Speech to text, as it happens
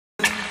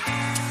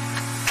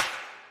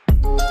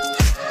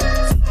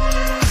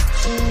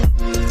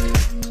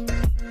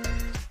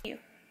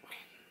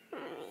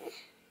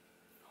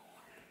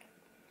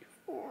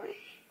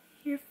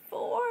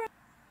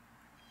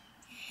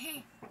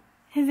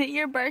it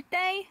your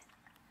birthday?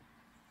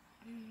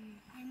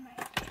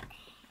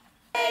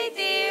 Hey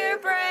dear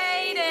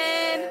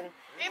Brayden,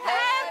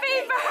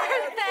 happy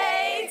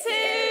birthday to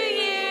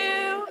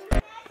you.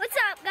 What's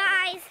up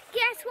guys?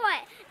 Guess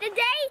what?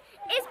 Today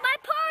is my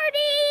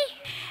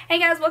party. Hey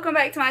guys, welcome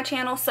back to my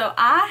channel. So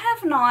I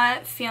have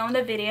not filmed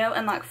a video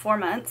in like 4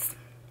 months.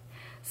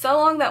 So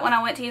long that when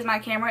I went to use my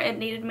camera, it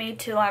needed me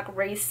to like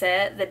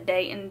reset the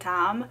date and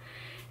time.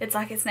 It's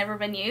like it's never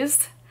been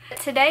used.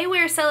 Today we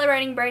are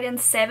celebrating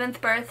Brayden's 7th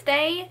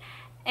birthday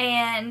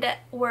and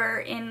we're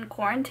in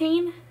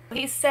quarantine.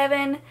 He's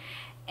 7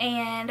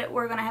 and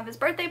we're gonna have his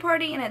birthday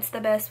party, and it's the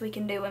best we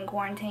can do in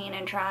quarantine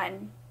and try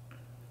and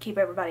keep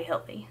everybody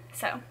healthy.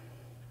 So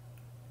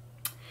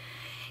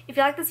if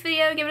you like this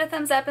video, give it a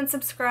thumbs up and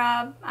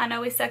subscribe. I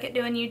know we suck at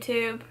doing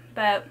YouTube,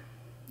 but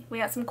we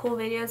got some cool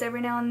videos every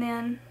now and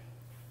then.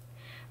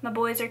 My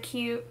boys are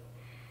cute.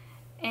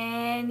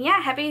 And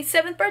yeah, happy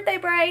 7th birthday,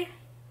 Bray.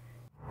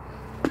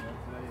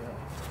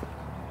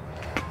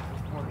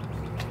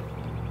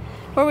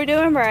 What are we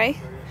doing, Bray?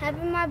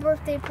 Having my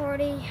birthday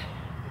party.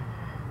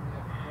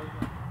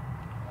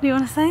 Do you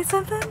want to say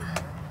something?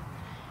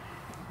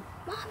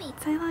 Mommy.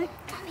 Say like,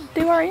 Mommy.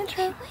 do our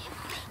intro. Wait.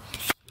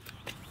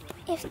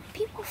 If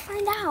people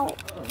find out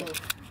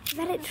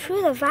that it's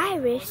through the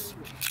virus,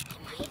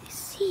 they might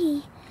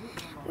see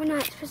we're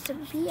not supposed to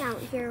be out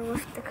here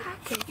with the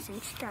cupcakes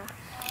and stuff.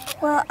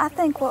 Well, I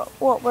think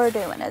what we're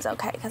doing is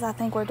okay, because I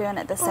think we're doing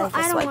it the safest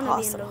way possible. I don't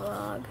want to be in the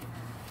vlog.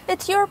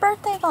 It's your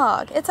birthday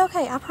vlog. It's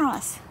okay, I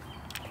promise.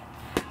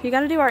 You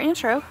got to do our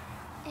intro.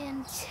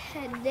 And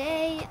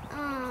today,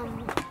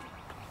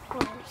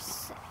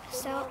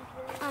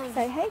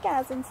 say hey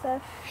guys and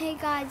stuff. Hey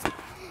guys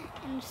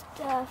and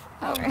stuff.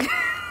 Alright.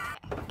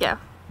 Go.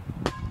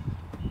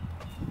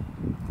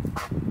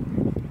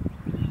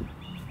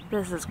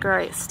 This is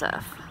great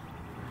stuff.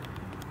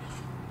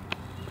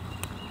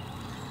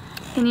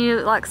 Can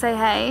you like say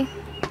hey?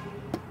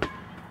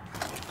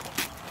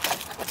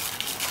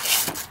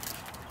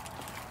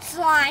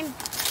 Slime.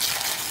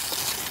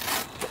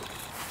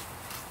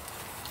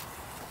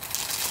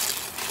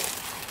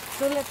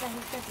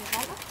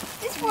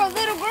 This for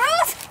little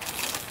girls?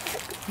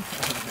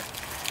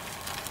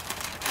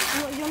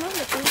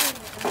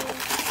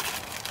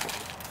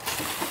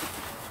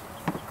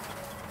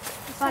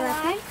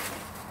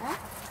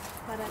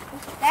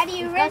 Daddy,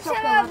 you read some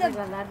of the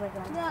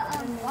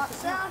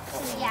WhatsApp?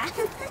 Yeah.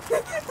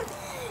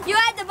 You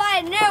had to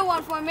buy a new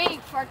one for me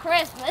for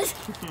Christmas.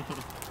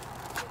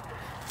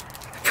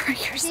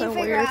 You're so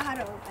figure weird. out how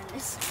to open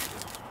this.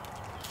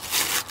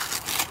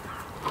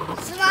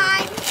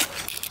 Slime.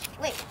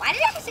 Wait, why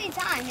did I say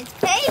time? It's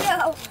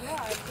Play-Doh.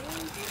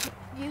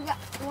 You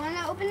want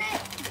to open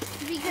it?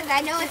 Because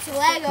I know it's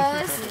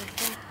Legos.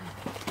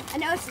 I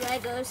know it's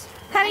Legos.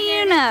 How do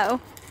you know?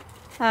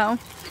 Oh,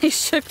 he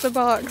shook the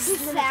box. It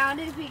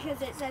sounded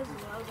because it says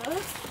Legos.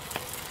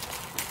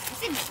 It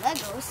says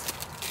Legos.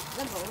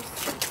 Legos.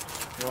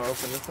 You want to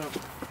open this up?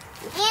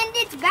 And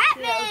it's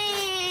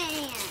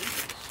Batman.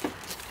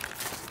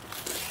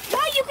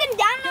 Oh, you can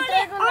download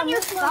it on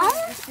your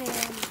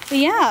phone?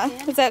 Yeah,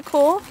 is that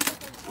cool?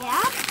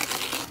 Yeah.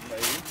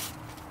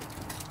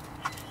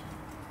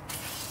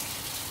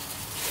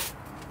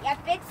 Yep,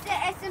 it's the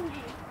SMG.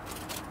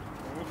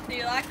 Do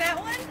you like that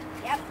one?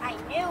 Yep, I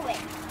knew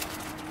it.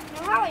 You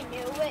know how I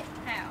knew it?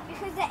 How?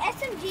 Because the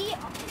SMG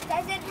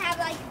doesn't have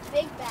like a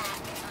big bag.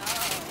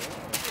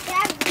 It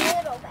has a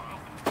little bag.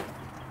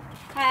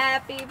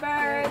 Happy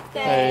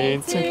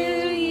birthday to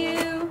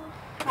you.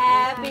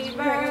 Happy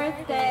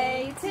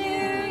birthday to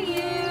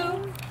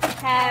you.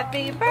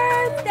 Happy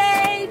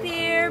birthday,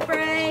 dear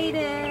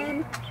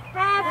Brayden.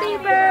 Happy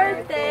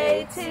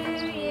birthday to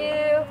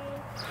you.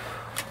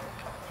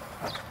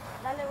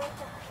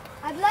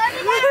 I love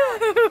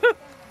it.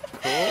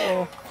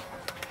 Cool.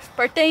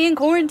 Birthday in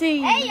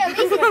quarantine. Hey, at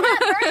least you're not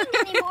burning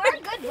anymore.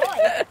 Good boy.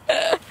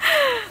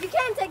 You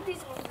can't take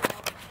these ones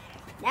out.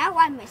 Now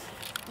I must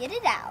get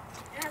it out.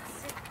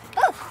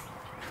 Oof.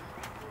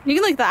 You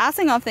can lick the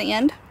icing off the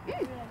end.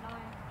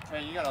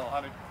 Hey, you got a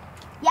lot of...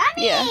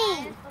 Yummy. Yeah.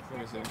 Let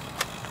me see.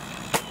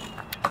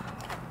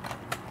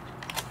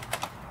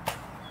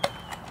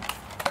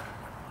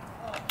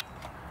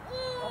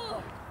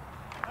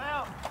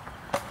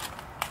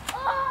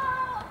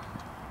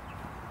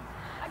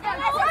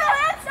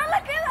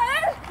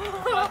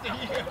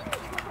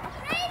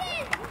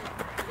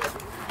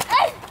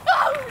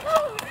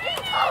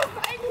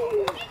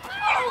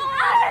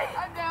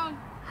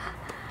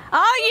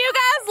 Oh, you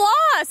guys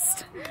lost.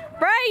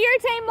 Bray, your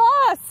team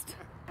lost.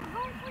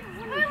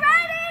 We're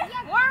ready.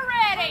 We're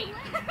ready.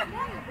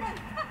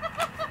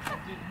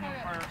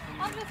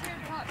 I'm just here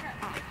to talk crap.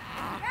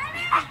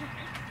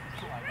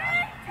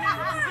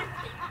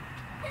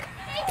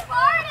 He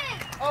farted.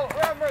 Oh,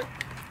 Robert.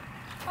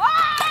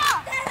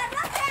 Ah!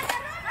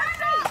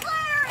 Stop,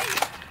 Larry.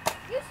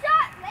 You stop.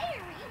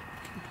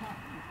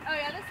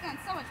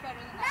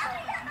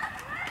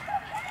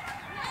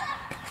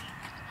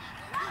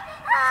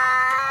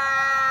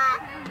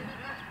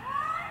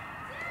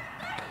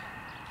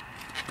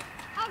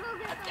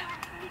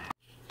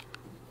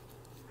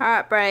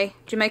 Alright, Bray.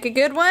 Did you make a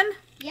good one?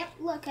 Yep,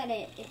 look at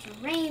it. It's a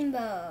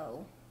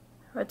rainbow.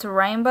 It's a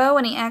rainbow,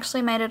 and he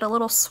actually made it a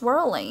little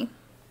swirly.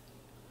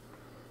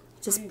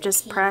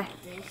 Just pray.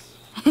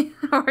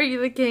 Are you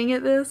the king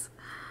at this?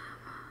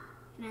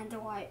 And the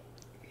white.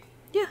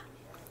 Yeah.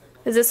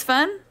 Is this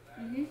fun?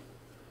 Mhm.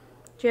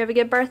 Did you have a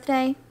good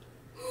birthday?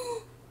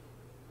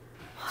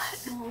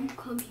 Mom,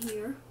 come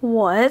here.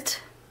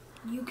 What?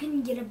 You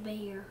can get a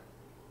bear.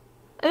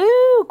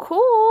 Ooh,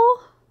 cool.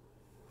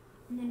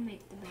 And then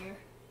make the bear.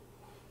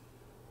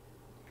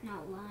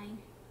 Not lying.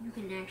 You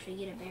can actually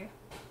get a bear.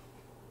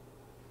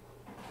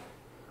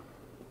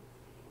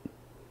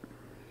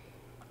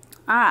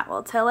 Alright,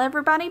 well, tell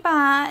everybody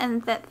bye,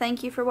 and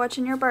thank you for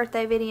watching your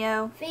birthday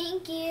video.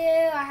 Thank you.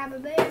 I have a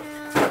bear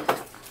now.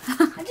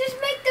 I just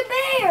make the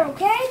bear,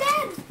 okay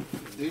then?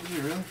 Did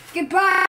you really? Goodbye.